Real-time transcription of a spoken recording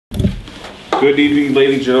Good evening,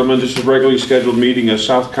 ladies and gentlemen. This is a regularly scheduled meeting of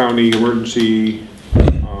South County Emergency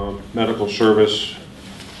Medical Service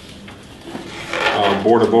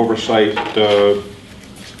Board of Oversight,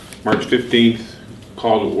 March 15th,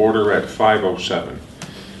 called to order at 5:07.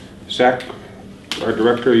 Zach, our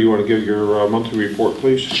director, you want to give your monthly report,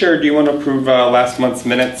 please? Sure. Do you want to approve last month's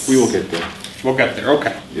minutes? We will get there. We'll get there.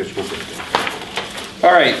 Okay. Yes, we'll get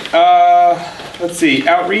there. All right. Let's see.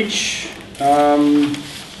 Outreach.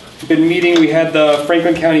 Been meeting. We had the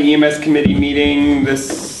Franklin County EMS committee meeting.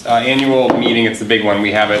 This annual meeting. It's the big one.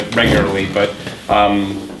 We have it regularly, but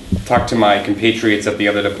talked to my compatriots at the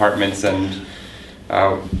other departments, and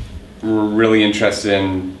we're really interested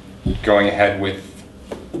in going ahead with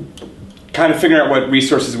kind of figuring out what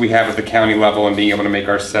resources we have at the county level and being able to make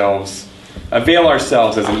avail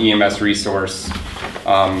ourselves as an EMS resource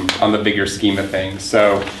on the bigger scheme of things.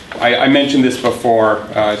 So I mentioned this before.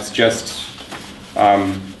 It's just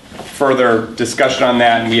further discussion on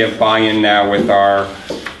that, and we have buy-in now with our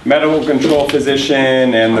medical control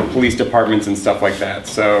physician and the police departments and stuff like that.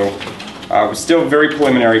 So we're still very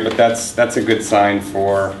preliminary, but that's a good sign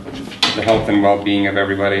for the health and well-being of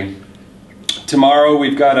everybody. Tomorrow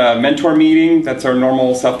we've got a mentor meeting. That's our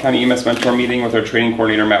normal South County EMS mentor meeting with our training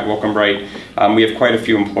coordinator, Matt Wilkenbright. We have quite a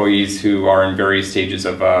few employees who are in various stages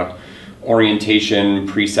of orientation,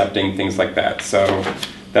 precepting, things like that. So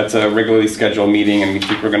that's a regularly scheduled meeting, and we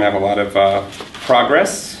think we're going to have a lot of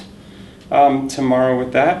progress tomorrow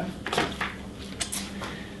with that.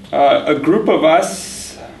 A group of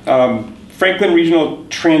us, Franklin Regional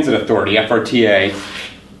Transit Authority, FRTA,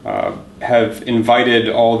 have invited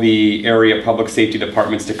all the area public safety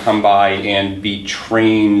departments to come by and be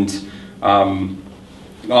trained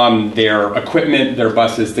on their equipment, their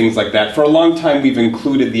buses, things like that. For a long time, we've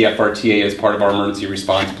included the FRTA as part of our emergency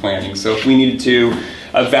response planning. So if we needed to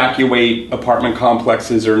evacuate apartment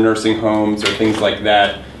complexes or nursing homes or things like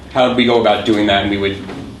that, how would we go about doing that? And we would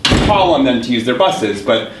call on them to use their buses.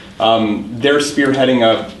 But they're spearheading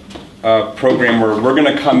a program where we're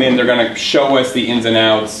going to come in, they're going to show us the ins and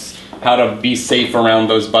outs, how to be safe around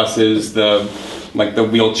those buses, like the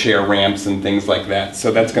wheelchair ramps and things like that.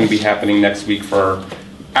 So that's going to be happening next week for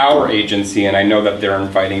our agency, and I know that they're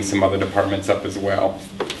inviting some other departments up as well.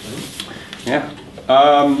 Yeah.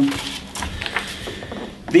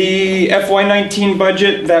 The FY19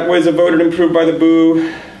 budget that was voted and approved by the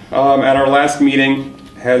BOO at our last meeting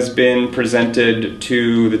has been presented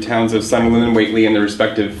to the towns of Sunderland and Whately and their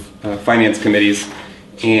respective finance committees,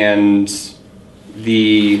 and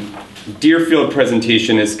the Deerfield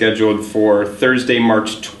presentation is scheduled for Thursday,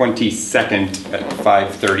 March 22nd at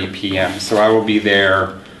 5:30 p.m. So I will be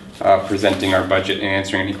there presenting our budget and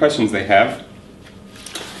answering any questions they have.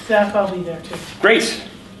 Zach, I'll be there too. Great.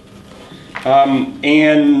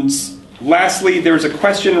 And lastly, there was a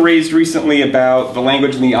question raised recently about the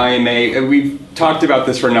language in the IMA. We've talked about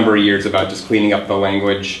this for a number of years, about just cleaning up the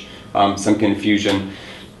language, some confusion.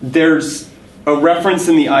 There's a reference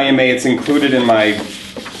in the IMA, it's included in my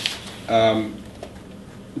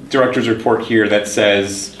director's report here, that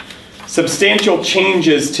says substantial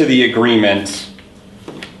changes to the agreement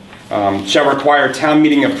shall require town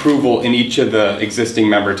meeting approval in each of the existing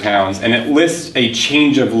member towns, and it lists a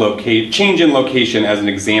change in location as an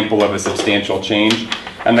example of a substantial change.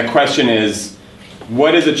 And the question is,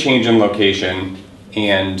 what is a change in location,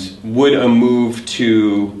 and would a move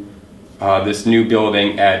to this new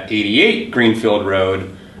building at 88 Greenfield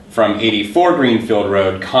Road from 84 Greenfield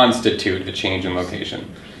Road constitute a change in location?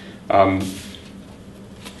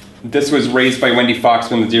 This was raised by Wendy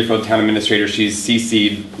Foxman, the Deerfield Town Administrator. She's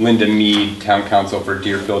CC'd Linda Mead, Town Council for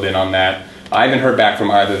Deerfield, in on that. I haven't heard back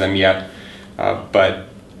from either of them yet, but...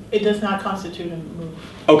 It does not constitute a move.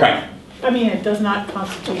 Okay. I mean, it does not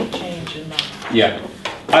constitute a change in that. Yeah.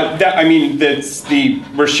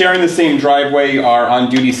 We're sharing the same driveway. Our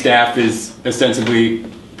on-duty staff is ostensibly,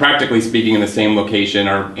 practically speaking, in the same location.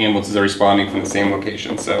 Our ambulances are responding from the same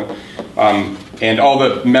location. So, and all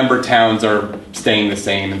the member towns are staying the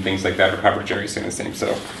same and things like that. Our coverage area is staying the same.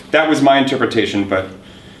 So that was my interpretation, but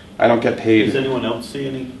I don't get paid. Does anyone else see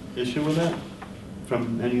any issue with that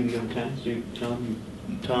from any of the other towns?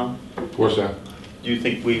 Tom? What's that? Do you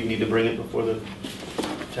think we need to bring it before the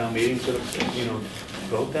town meeting to,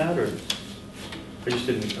 vote that, or? I just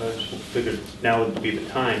figured now would be the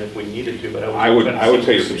time if we needed to, but I would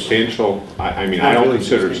say substantial. I mean, I don't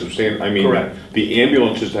consider it substantial. I mean, correct. The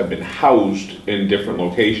ambulances have been housed in different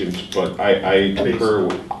locations, but I concur.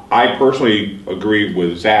 I personally agree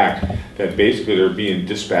with Zach that basically they're being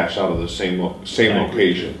dispatched out of the same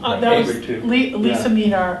location. That was Lisa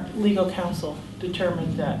Mead, our legal counsel,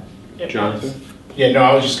 determined that it Jonathan? was. Yeah, no,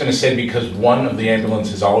 I was just gonna say, because one of the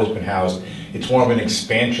ambulances has always been housed, it's more of an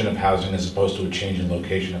expansion of housing as opposed to a change in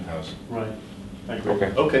location of housing. Right. I agree.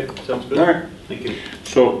 Okay. Okay, sounds good. All right. Thank you.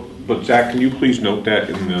 So, but Zach, can you please note that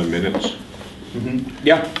in the minutes,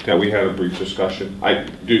 Yeah. that we had a brief discussion?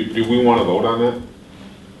 Do we want to vote on that?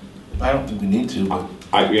 I don't think we need to, but.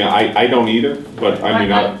 I don't either, but I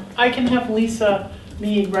mean, I can have Lisa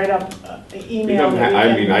Mead write up an we email. don't that ha- we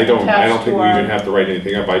I mean, can I don't attach think to we our- even have to write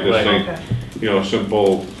anything up. I just Right. think, Okay.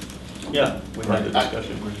 simple, Yeah, we had the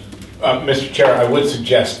discussion. Mr. Chair, I would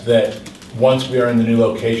suggest that once we are in the new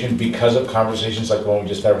location, because of conversations like the one we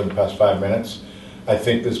just had over the past 5 minutes, I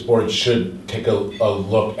think this board should take a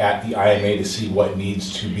look at the IMA to see what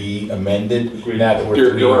needs to be amended now that we're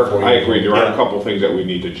 3 or 4 years. I agree, there are Yeah. a couple things that we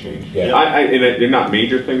need to change. Yeah. And they're not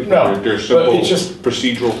major things, No, but they're but simple it's just-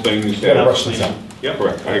 procedural things. You gotta that- brush this out. Yep.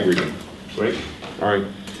 Correct, I agree. Great. All right.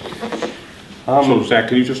 So Zach,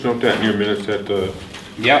 can you just note that in your minutes at the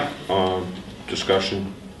Yeah.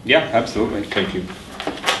 discussion? Yeah, absolutely. Thank you.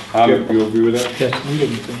 Um, You agree with that? Yes, I'm good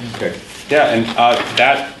with that. Okay. Yeah, and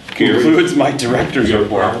that Gary? concludes my director's You have a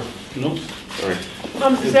report. problem? Nope. All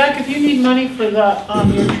right. Zach, if you need money for the,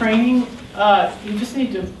 your training, you just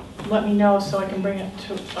need to let me know so I can bring it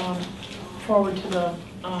to, forward to the,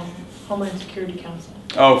 Homeland Security Council.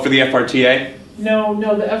 Oh, for the FRTA? No,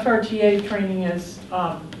 the FRTA training is,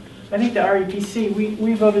 I think the REPC,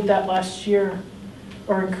 we voted that last year,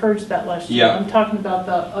 or encouraged that last year. Yeah. I'm talking about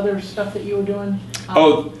the other stuff that you were doing.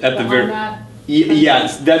 Oh, at the very- RMAT.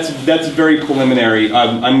 Yes, that's very preliminary.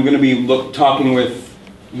 I'm going to be talking with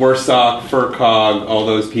Warsaw, FERCOG, all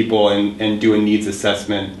those people, and do a needs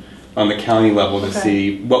assessment on the county level to Okay.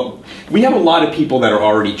 see what we have. A lot of people that are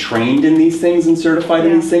already trained in these things and certified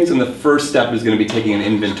in Yeah. these things, and the first step is going to be taking an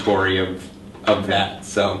inventory of that.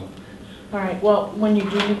 So, All right, well,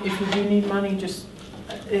 if you do need money, just,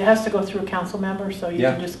 it has to go through a council member, so you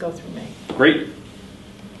Yeah. can just go through me. great.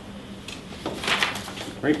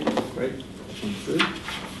 Great. Sounds good.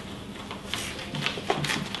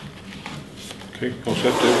 Okay, all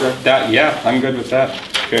set there, Zach? That I'm good with that.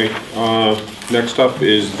 Okay, next up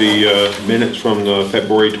is the minutes from the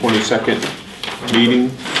February 22nd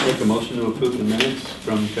meeting. Make a motion to approve the minutes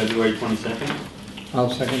from February 22nd. I'll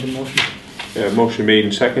second the motion. Motion made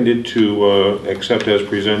and seconded to accept as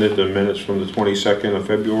presented the minutes from the 22nd of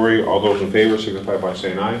February. All those in favor signify by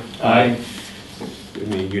saying aye. Aye.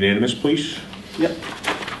 Any unanimous, please? Yep.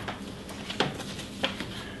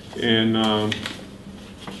 And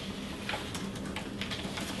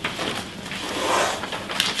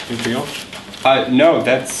anything else? No,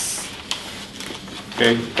 that's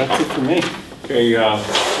Okay. it for me. Okay,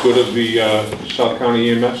 go to the South County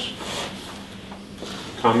EMS.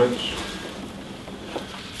 Comments?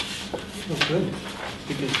 Oh, good.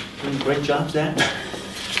 You doing a great job, Zach.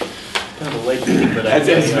 Kind of a light meeting, but It's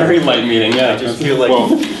a very light meeting. Yeah. I just feel like Well,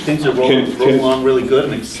 things are rolling can- along really good.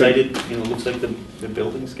 I'm excited. It looks like the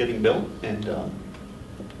building's getting built, and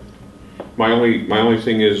My only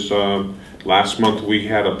thing is, last month we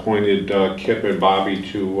had appointed Kip and Bobby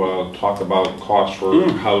to talk about costs for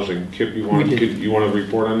housing. Kip, you want We did. to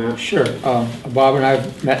report on that? Sure. Bob and I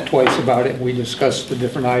have met twice about it. We discussed the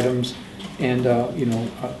different items. And,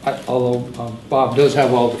 although Bob does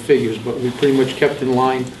have all the figures, but we pretty much kept in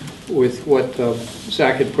line with what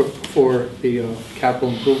Zach had put before the Capital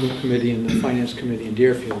Improvement Committee and the Finance Committee in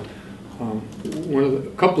Deerfield. A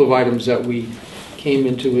couple of items that we came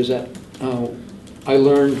into is that I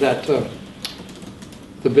learned that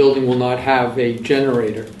the building will not have a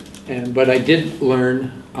generator, but I did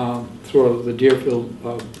learn through the Deerfield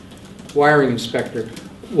wiring inspector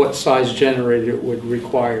what size generator it would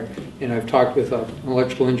require. And I've talked with an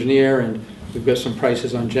electrical engineer, and we've got some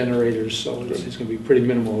prices on generators, so it's going to be pretty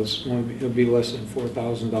minimal. It'll be less than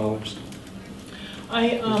 $4,000.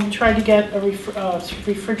 I tried to get a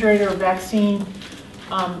refrigerator, a vaccine,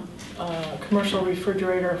 commercial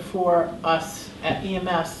refrigerator for us at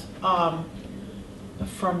EMS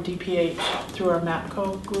from DPH through our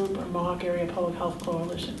MAPCO group, our Mohawk Area Public Health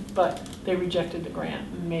Coalition, but they rejected the grant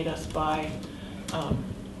and made us buy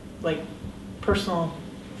like personal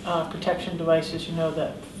protection devices,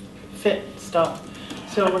 that fit stuff.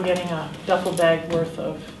 So we're getting a duffel bag worth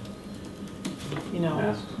of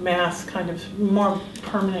masks, kind of more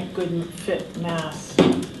permanent, good fit masks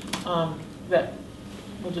that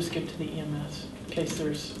we'll just give to the EMS in case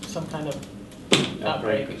there's some kind of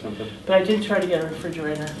outbreak. or something. But I did try to get a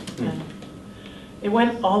refrigerator, and it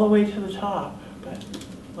went all the way to the top, but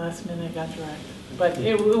last minute it got dragged. But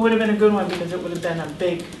it would have been a good one because it would have been a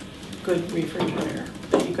big, good refrigerator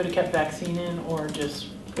that you could have kept vaccine in or just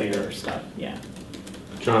bigger stuff. Yeah.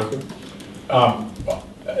 Jonathan?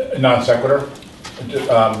 Non sequitur.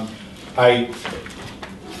 I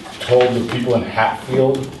told the people in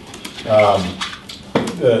Hatfield,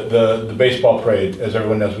 the baseball parade, as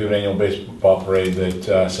everyone knows, we have an annual baseball parade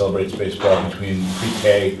that celebrates baseball between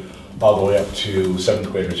pre-K all the way up to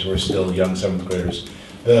 7th graders who are still young 7th graders.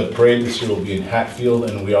 The parade this year will be in Hatfield,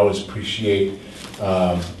 and we always appreciate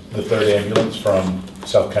the 3rd ambulance from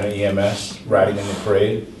South County EMS riding in the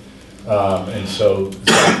parade. And so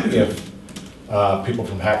if people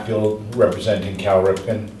from Hatfield representing Cal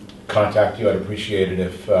Ripken contact you, I'd appreciate it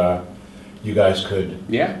if you guys could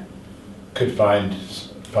find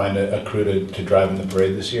a crew to drive in the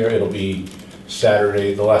parade this year. It'll be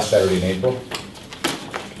Saturday, the last Saturday in April.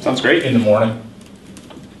 Sounds great. In the morning.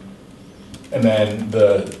 And then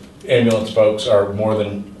the ambulance folks are more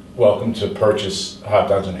than welcome to purchase hot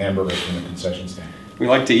dogs and hamburgers from the concession stand. We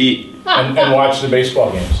like to eat. And watch the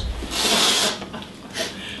baseball games.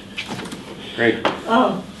 Great.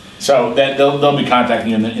 So that they'll be contacting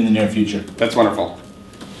you in the near future. That's wonderful.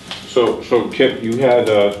 So Kip, you had,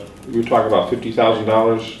 you were talking about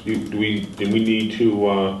 $50,000. Do we need to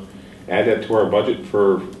add that to our budget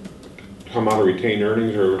for come out of retained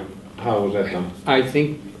earnings, or how was that done? I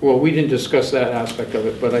think, well, we didn't discuss that aspect of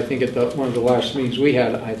it, but I think at one of the last meetings we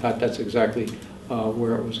had, I thought that's exactly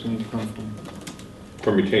where it was going to come from.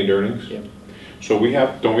 From retained earnings? Yeah. So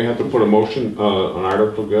don't we have to put a motion, an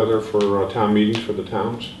article together for town meetings for the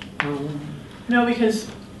towns? No, because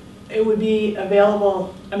it would be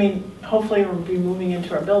available, I mean, hopefully we'll be moving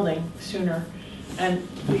into our building sooner. And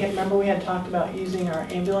remember we had talked about using our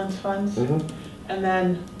ambulance funds? Mm-hmm. And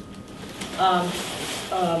then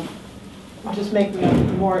just make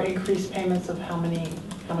more increased payments of how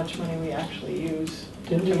much money we actually use.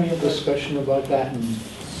 Didn't we have a discussion about that, and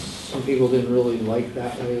some people didn't really like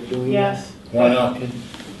that way of doing it? Yes. Why not?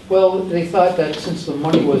 Well, they thought that since the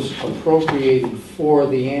money was appropriated for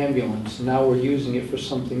the ambulance, now we're using it for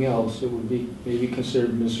something else, it would be maybe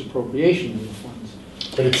considered misappropriation of the funds.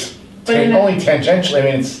 But it's But only tangentially. I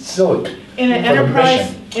mean, it's still in an for the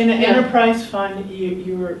enterprise mission. enterprise fund,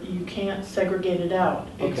 you can't segregate it out.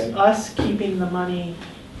 It's Okay. us keeping the money.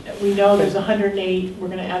 We know there's 108. We're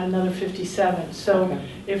going to add another 57. So Okay.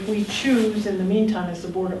 if we choose in the meantime, as the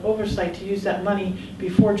Board of Oversight, to use that money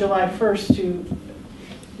before July 1st to,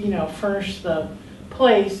 furnish the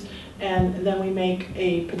place, and then we make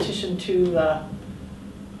a petition to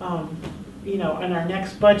in our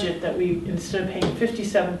next budget that we, instead of paying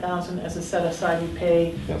 $57,000 as a set aside, we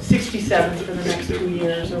pay $67,000 for the next 2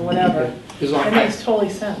 years or whatever. It makes totally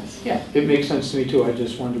sense. Yeah, it makes sense to me too, I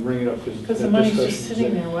just wanted to bring it up Because the money's just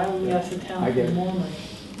sitting there, why would we ask the town I get for it. more money?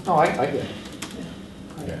 Oh, I get it.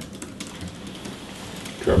 Yeah.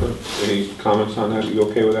 Trevor, any comments on that? You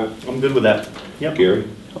okay with that? I'm good with that. Yep. Gary,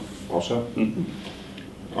 also?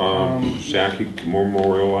 Zach, you can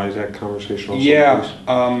memorialize that conversation also,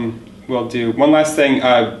 please? Will do. One last thing,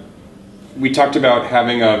 we talked about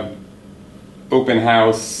having a open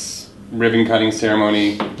house ribbon cutting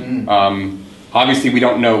ceremony. Obviously we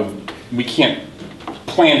don't know, we can't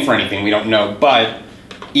plan for anything, we don't know, but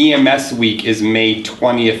EMS week is May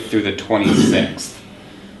 20th through the 26th.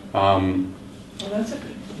 Well, that's a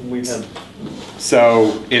good. We have.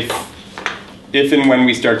 So if and when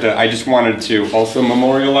we start to, I just wanted to also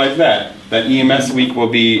memorialize that EMS week will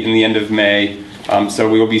be in the end of May. So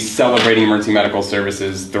we will be celebrating emergency medical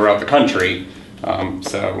services throughout the country.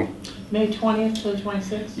 So May 20th to the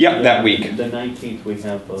 26th? yeah, that week. The 19th, we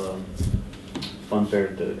have fun fair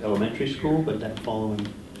at the elementary school, but that following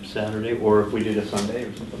Saturday, or if we did a Sunday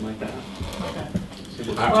or something like that. Okay.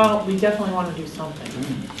 Well, we definitely want to do something.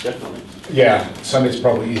 Definitely. Yeah, Sunday's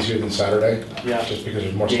probably easier than Saturday. Yeah. Just because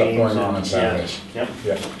there's more stuff going on Saturdays. Yep.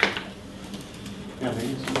 Yeah. Yeah,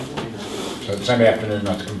 maybe Sunday morning. So Sunday afternoon,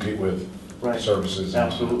 not to compete with Right. services.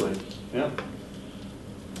 Absolutely. Yep.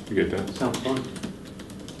 You get that? Sounds fun.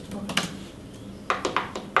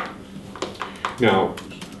 Now,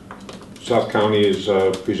 South County is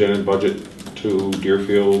presenting budget to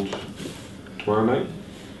Deerfield tomorrow night?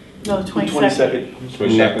 No, the 22nd.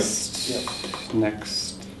 22nd?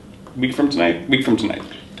 Next week from tonight? Week from tonight.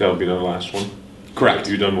 That'll be the last one? Correct.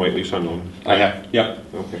 You've done Whiteley, Sunderland? I have, yep.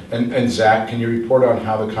 Okay. And Zach, can you report on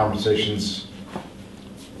how the conversations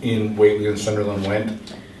in Whately and Sunderland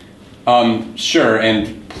went? Sure,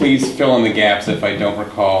 and please fill in the gaps if I don't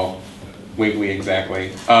recall Whately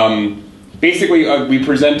exactly. Basically, we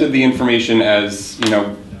presented the information as,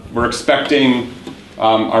 we're expecting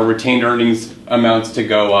our retained earnings amounts to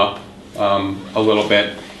go up a little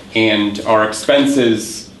bit, and our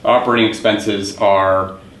expenses, operating expenses,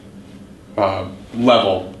 are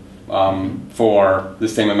level for the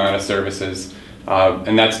same amount of services.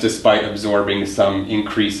 And that's despite absorbing some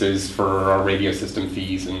increases for our radio system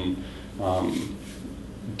fees and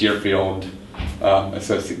Deerfield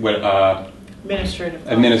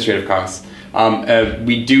administrative costs.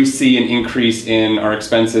 We do see an increase in our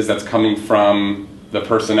expenses that's coming from the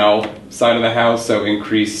personnel side of the house, so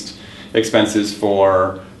increased expenses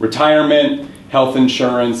for retirement, health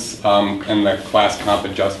insurance, and the class comp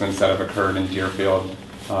adjustments that have occurred in Deerfield.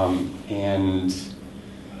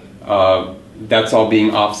 That's all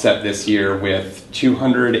being offset this year with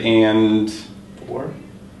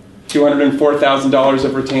 $204,000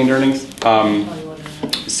 of retained earnings.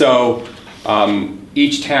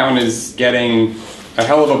 Each town is getting a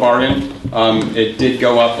hell of a bargain. It did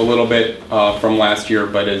go up a little bit from last year,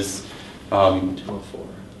 but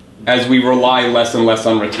as we rely less and less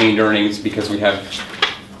on retained earnings because we have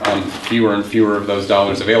fewer and fewer of those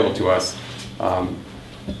dollars available to us,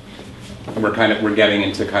 we're getting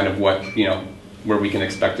into kind of what, where we can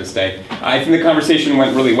expect to stay. I think the conversation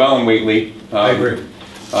went really well in Whately. I agree.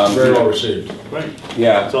 Very well received. Right.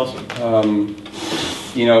 Yeah. That's awesome.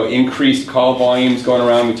 Increased call volumes going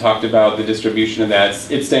around. We talked about the distribution of that.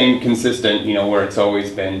 It's staying consistent, where it's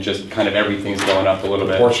always been, just kind of everything's going up a little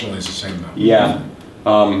bit. Fortunately, it's the same though. Yeah.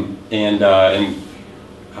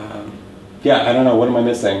 Yeah, I don't know, what am I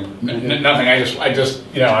missing? Nothing, I just,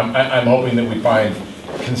 I'm hoping that we find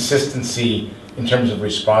consistency in terms of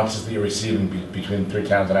responses that you're receiving between three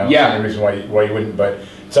towns, and I don't see any reason why you wouldn't, but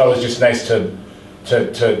it's always just nice to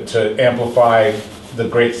amplify the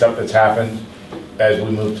great stuff that's happened as we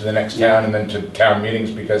move to the next town and then to town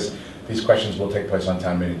meetings, because these questions will take place on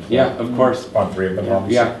town meetings. Yeah, of course. On three of them,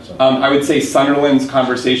 obviously. Yeah. So. I would say Sunderland's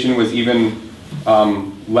conversation was even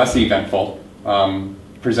less eventful.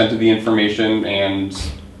 Presented the information and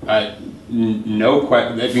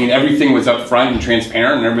everything was up front and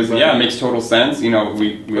transparent, and everybody said, yeah, it makes total sense. We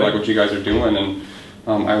like what you guys are doing, and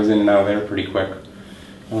I was in and out of there pretty quick.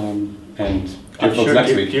 And I'm sure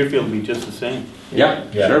next week. Deerfield will be just the same. Yeah,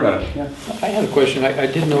 sure about it. Yeah. I had a question. I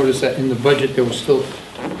did notice that in the budget there was still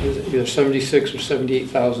either $76,000 or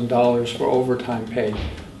 $78,000 for overtime pay.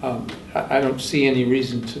 I don't see any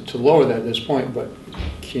reason to lower that at this point, but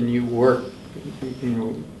can you work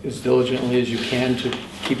as diligently as you can to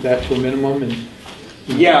keep that to a minimum? And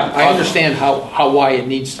I understand why it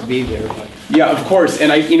needs to be there, but yeah, of course.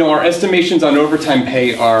 And our estimations on overtime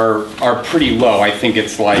pay are pretty low. I think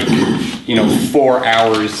it's like 4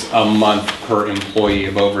 hours a month per employee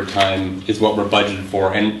of overtime is what we're budgeted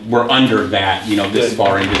for, and we're under that this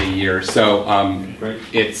far into the year. So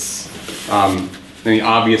it's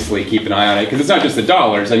obviously keep an eye on it, because it's not just the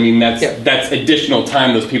dollars. That's additional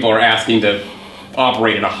time those people are asking to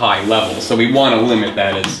operate at a high level. So we want to limit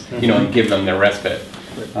that as and give them their respite.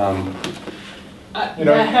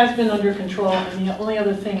 That has been under control, and the only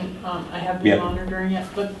other thing, I haven't been monitoring it,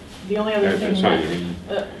 but the only other thing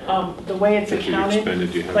that, the way it's accounted,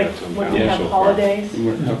 like when we have holidays,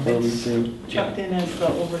 it's chucked in as the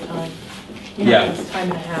overtime. It's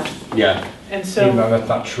time and a half. Yeah. And so even though that's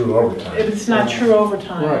not true overtime. It's not true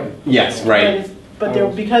overtime. right. Yes, right. But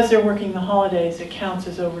because they're working the holidays, it counts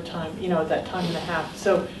as overtime, at that time and a half.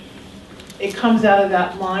 So it comes out of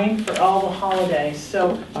that line for all the holidays.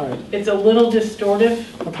 So it's a little distortive.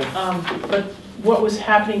 Okay. But what was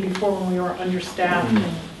happening before when we were understaffed and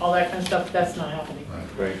all that kind of stuff, that's not happening.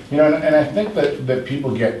 Right. And I think that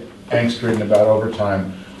people get angst-ridden about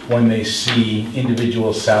overtime when they see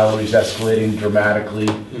individual salaries escalating dramatically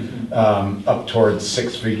up towards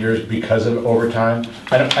 6 figures because of overtime.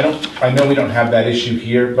 I know we don't have that issue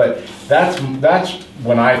here, but that's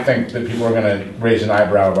when I think that people are going to raise an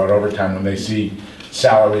eyebrow about overtime, when they see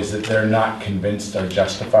salaries that they're not convinced are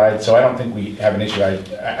justified. So I don't think we have an issue.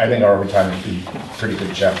 I think our overtime is in pretty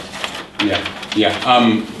good check.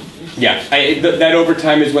 That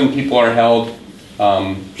overtime is when people are held.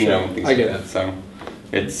 Things I get that. So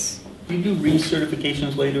it's. You do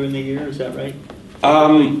recertifications later in the year, is that right?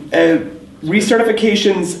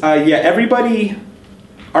 Recertifications, everybody.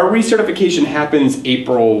 Our recertification happens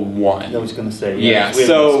April 1. I was going to say, we haven't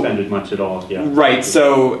expended much at all. Yeah. Right.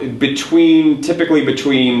 So typically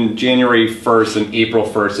between January 1st and April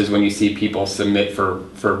 1st is when you see people submit for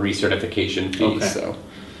recertification fees. Okay.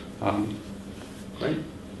 So, great.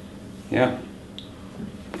 Yeah.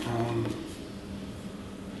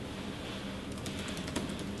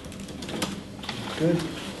 Good.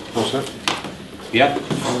 All set? Yep.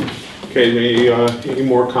 Okay, any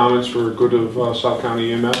more comments for good of South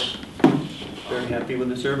County EMS? Very happy with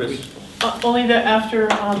the service. Only that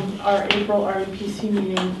after our April REPC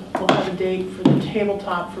meeting, we'll have a date for the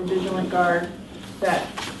tabletop for Vigilant Guard that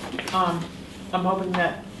I'm hoping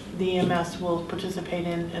that the EMS will participate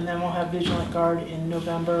in, and then we'll have Vigilant Guard in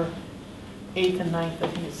November 8th and 9th. I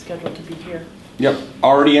think it's scheduled to be here. Yep,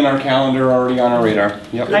 already in our calendar, already on our radar.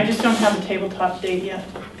 Yep. I just don't have a tabletop date yet,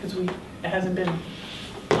 because it hasn't been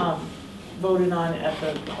voted on at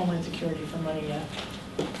the Homeland Security for money yet.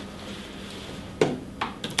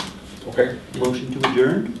 Okay. Motion to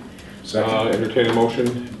adjourn? Entertain a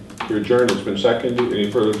motion to adjourn. It's been seconded. Any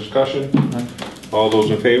further discussion? All those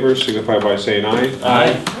in favor signify by saying aye.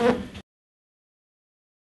 Aye.